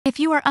If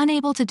you are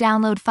unable to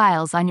download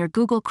files on your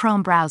Google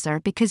Chrome browser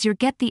because you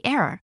get the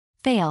error,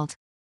 failed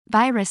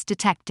virus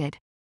detected.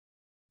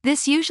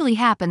 This usually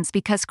happens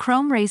because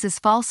Chrome raises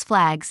false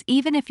flags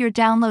even if you're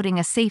downloading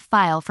a safe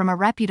file from a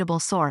reputable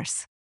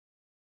source.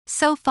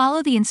 So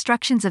follow the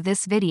instructions of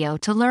this video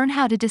to learn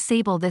how to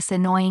disable this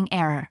annoying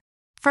error.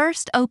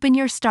 First, open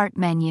your Start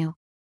menu.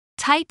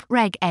 Type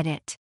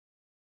regedit.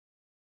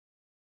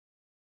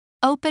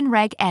 Open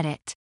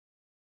regedit.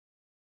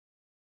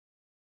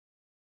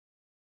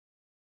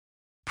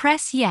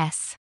 Press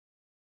Yes.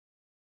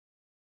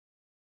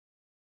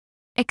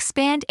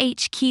 Expand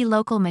H-key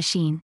local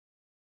machine.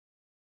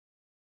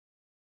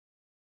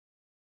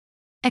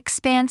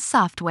 Expand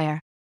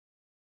software.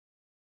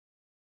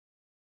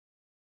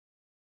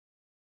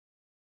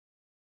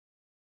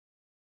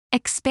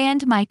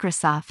 Expand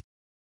Microsoft.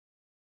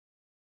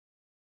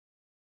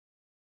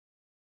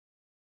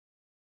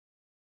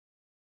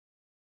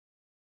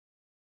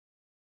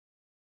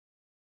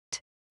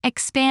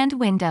 Expand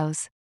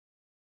Windows.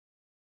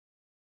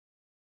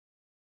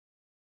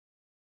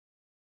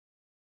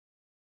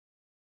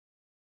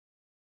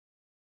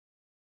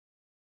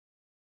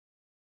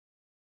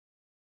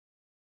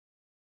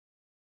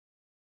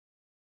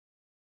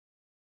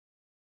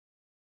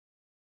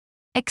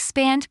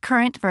 Expand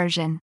current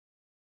version.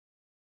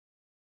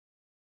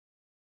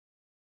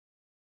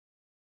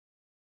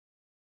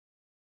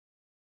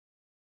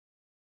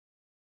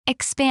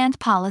 Expand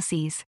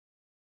policies.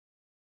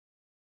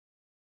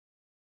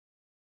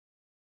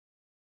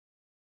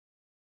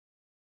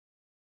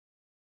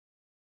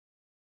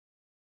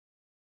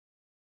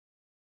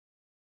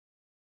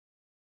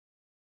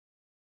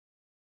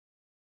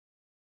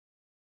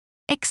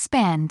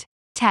 Expand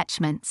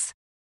attachments.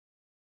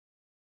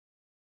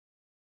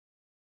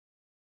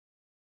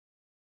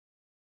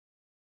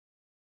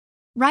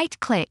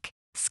 Right-click,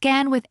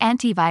 scan with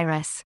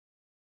antivirus.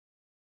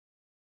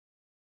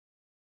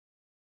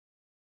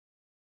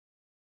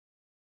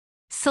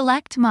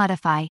 Select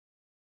Modify.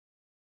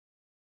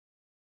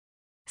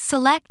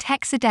 Select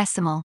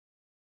hexadecimal.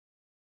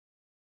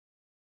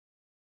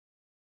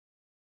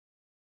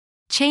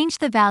 Change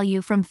the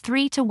value from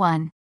 3 to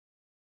 1.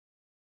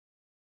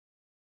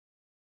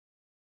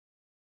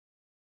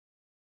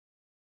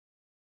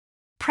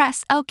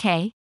 Press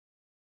OK.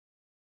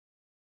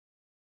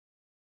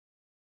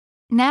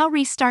 Now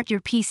restart your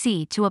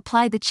PC to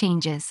apply the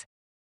changes.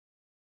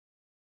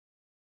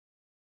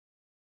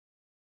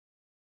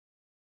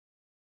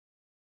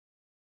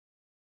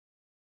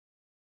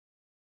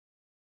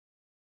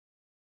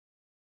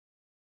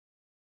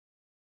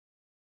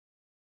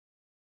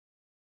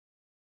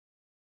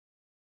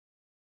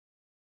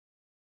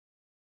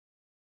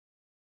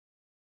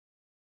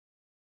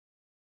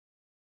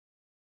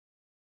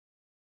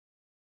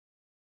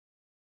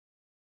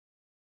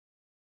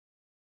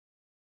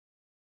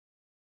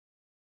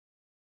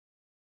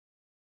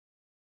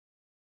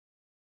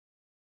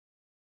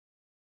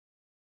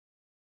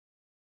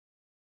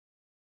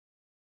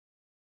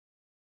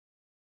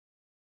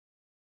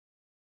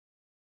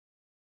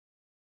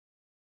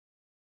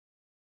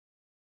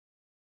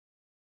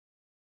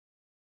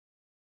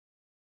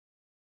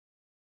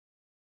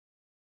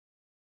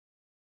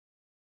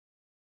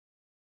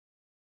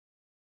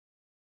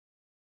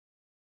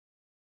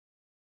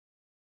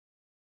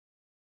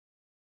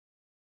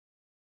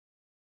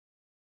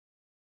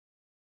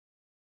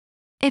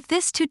 If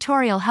this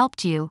tutorial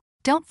helped you,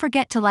 don't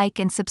forget to like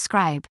and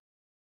subscribe.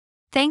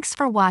 Thanks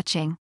for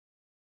watching.